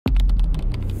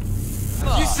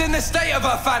in the state of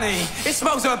her fanny. It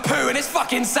smells of poo and it's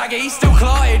fucking saggy. Still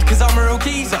clotted cause I'm a real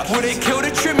geezer. Would it kill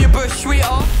to trim your bush,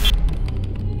 sweetheart?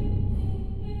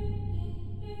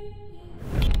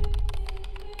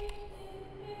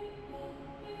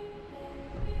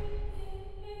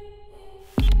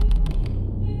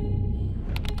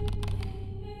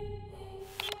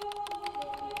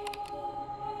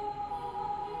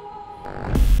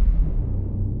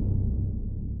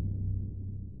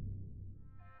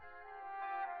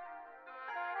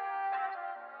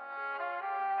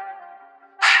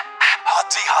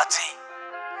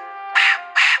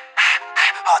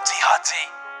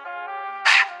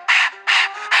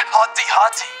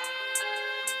 ArrDee.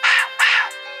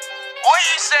 What are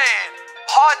you saying?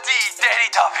 ArrDee Daily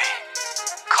Duppy.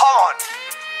 Come on.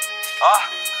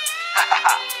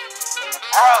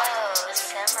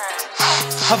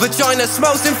 Her vagina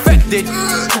smells infected,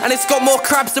 and it's got more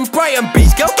crabs than Brighton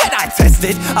Beach. Girl, get that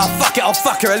tested. Fuck it, I'll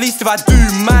fuck her. At least if I do,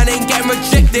 man, ain't getting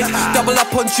rejected. Double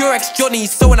up on Durex Johnny,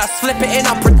 so when I slip it in,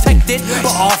 I'm protected.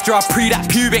 But after I pre that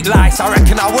pubic lice, I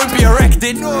reckon I won't be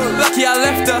erected. Lucky I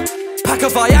left her. Pack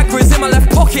of Viagra's in my left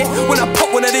pocket. When I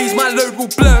pop one of these, my load will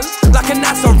blow like a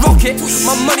NASA rocket.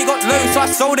 My money got low, so I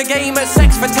sold a game at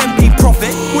sex for 10p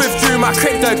profit. Withdrew my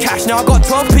crypto cash, now I got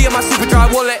 12p in my super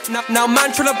dry wallet. Now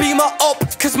man tryna be my op,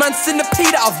 cause man seen the P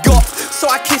that I've got. So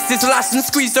I kissed his lass and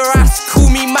squeezed her ass. Call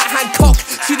me Matt Hancock.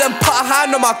 She then put her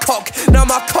hand on my cock. Now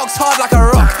my cock's hard like a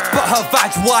rock, but her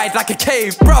vag wide like a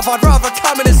cave. Bruv, I'd rather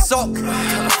come in a sock.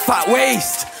 Fat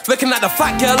waist, looking like the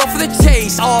fat girl off of the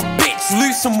chase. Oh bitch,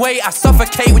 lose some weight, I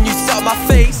suffocate when you sit on my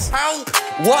face.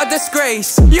 What a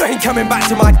disgrace, you ain't coming back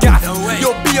to my gaff.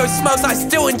 Your BO smells like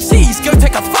steel and cheese, go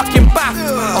take a fucking bath.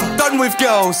 I'm done with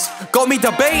girls, got me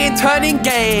debating turning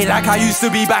gay. Like I used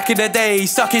to be back in the day,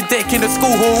 sucking dick in the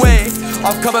school hallway.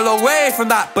 I've come a long way from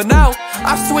that, but now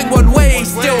I swing one way.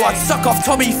 Still I'd suck off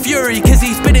Tommy Fury, cause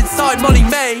he's been inside Molly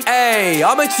May. Hey,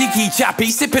 I'm a cheeky chappy,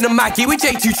 sipping a Maggie with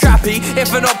J2 Trappy.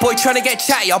 If an odd boy trying to get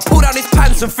chatty, I'll pull down his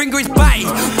pants and finger his batty.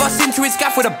 Bust into his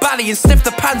gaff with a bally and sniff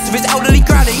the pants of his elderly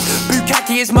granny. Bukkake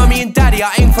his mummy and daddy,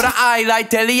 I aim for the eye like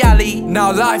Deli Ali.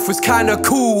 Now life was kinda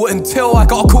cool until I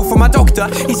got a call from my doctor.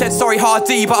 He said, sorry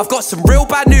ArrDee, but I've got some real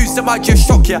bad news that might just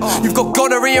shock you. You've got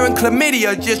gonorrhea and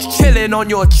chlamydia just chilling on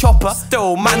your chopper.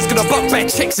 Still, man's gonna buck bare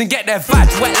chicks and get their vag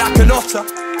wet like an otter.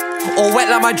 Or wet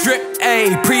like my drip,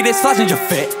 ayy, pre this passenger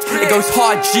fit. It goes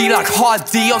hard G like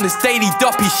ArrDee on this daily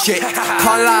duppy shit.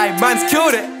 Can't lie, man's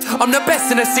killed it. I'm the best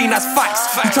in the scene, that's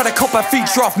facts. You try to cop a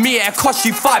feature off me, it'll cost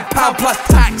you £5 plus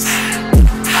tax.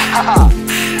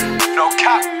 No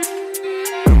cap.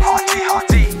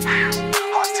 ArrDee.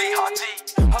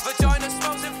 Her vagina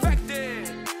smells infected.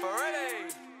 Already.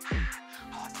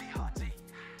 ArrDee.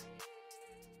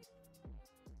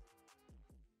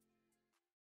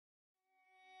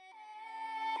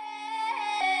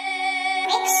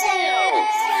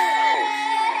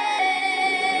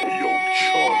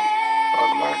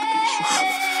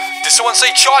 Did someone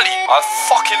say Charlie? I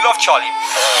fucking love Charlie.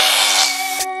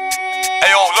 Hey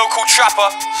yo, local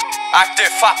trapper, active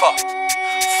fapper.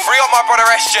 Free up my brother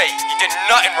SJ, he did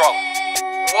nothing wrong.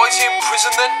 Why is he in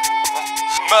prison then?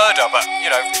 Murder, but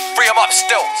you know, free him up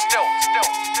still.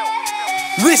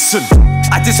 Listen,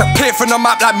 I disappeared from the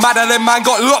map like Madeline, man.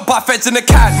 Got locked by feds in the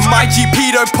can. My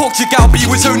GP though, Portugal B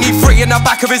was only 3 in the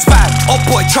back of his van. Old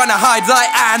boy trying to hide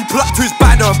like Anne, plucked to his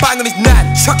banner and bang on his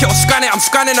nan. Chuck it or scan it, I'm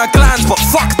scanning her glands, but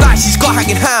fuck that, she's got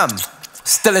hanging ham.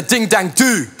 Still a ding dang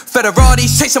do.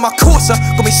 Federati's chasing my Corsa,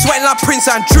 got me sweating like Prince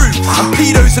Andrew. And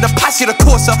pedos in the passy of the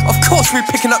Corsa, of course we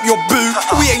picking up your boo.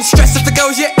 We ain't stressed if the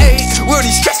girl's year 8, we're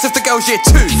only stressed if the girl's year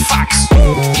 2. Facts.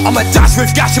 I'm a dash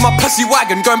with gash in my pussy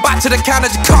wagon, going back to the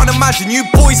counter, you can't imagine. You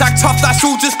boys act tough, that's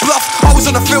all just bluff. I was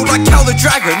on the field like Cal the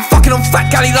Dragon, fucking on Fat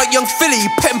Galley like Young Philly,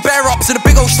 petting bear ups in a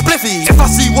big old spliffy. If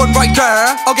I see one right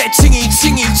there, I'll get chingy,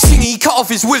 cut off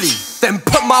his willy, then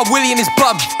put my willy in his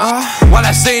bum. Well,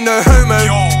 I say no homo.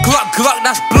 Gluck,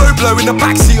 that's blow in the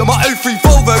backseat of my 03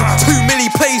 Volvo. 2 milli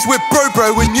plays with bro,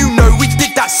 and you know we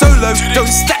did that solo. Don't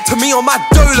step to me on my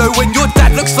dolo when your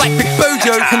dad looks like Big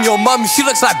Bojo and your mum, she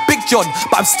looks like Big John,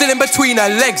 but I'm still in between her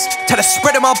legs. Tell her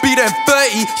spread him, I'll be there in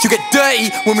 30. She'll get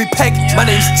dirty when we peg. My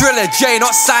name's Drilla J,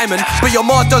 not Simon, but your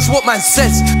ma does what man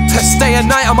says. To stay a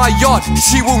night on my yard,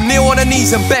 she will kneel on her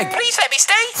knees and beg. Please let me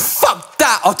stay. Fuck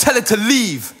that, I'll tell her to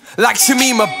leave. Like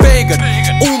Shamima Bagan,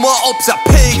 all my ops are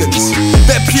pagans.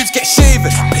 Their pubes get shaven,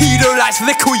 pedo likes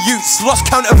liquor use. Lost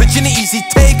count of virginities he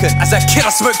taken. As a kid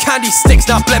I smoked candy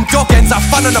sticks, now blem dog ends, I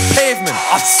fun on the pavement.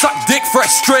 I suck dick for a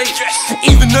straight,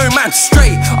 even though man's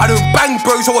straight. I don't bang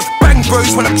bros, I watch bang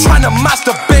bros when I'm trying to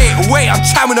masturbate. Wait, I'm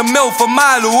chowing a mill for a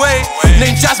mile away.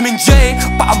 Named Jasmine J,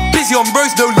 but I'm busy Casey on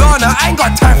Rose, no Lana, I ain't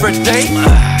got time for a day.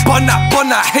 Bun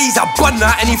that, haze, I bun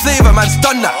that, any flavour, man's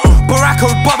done that. Barack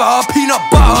Obama, peanut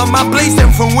butter, man blaze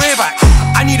them from way back.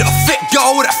 I need a fit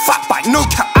girl with a fat back, no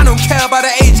cap, I don't care about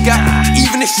the age gap.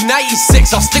 Even if she's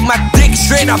 96, I'll stick my dick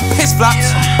straight up piss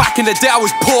flaps. Back in the day I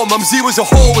was poor, mumsy was a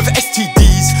whore with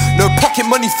STDs. No pocket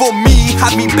money for me,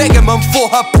 had me begging mum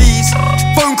for her please.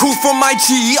 Phone call from my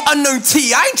G, unknown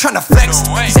T, I ain't tryna flex.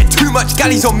 He said too much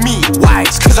galleys on me, why?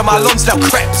 It's cause of my Lonsdale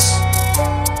crepes.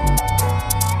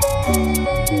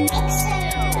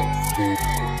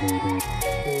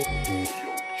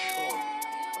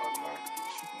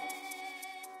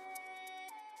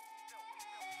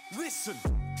 Listen,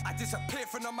 I disappeared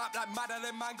from the map like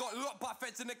Madeline, man. Got locked by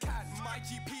feds in the can. My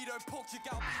GP don't poke your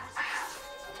gal.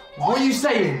 What are you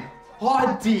saying?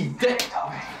 ArrDee.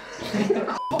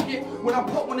 When I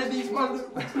pop one of these, man.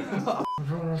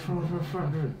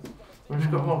 We've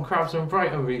just got more crabs and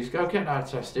brighter reefs. Go get that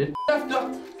tested. Left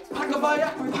up. Pack of my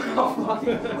Go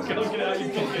get it out your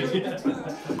pocket,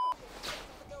 yeah.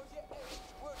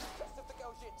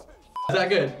 Is that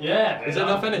good? Yeah. Is that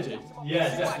enough energy?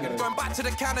 Yeah, definitely. Going back to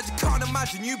the Canada, can't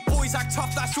imagine. You boys act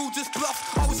tough, that's all just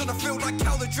bluff. I was on the field like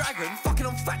Cal the Dragon. Fucking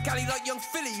on fat galley like young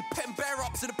Philly. Petting bear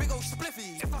ups in a big old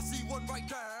spliffy. If I see one right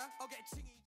there, I'll get chingy.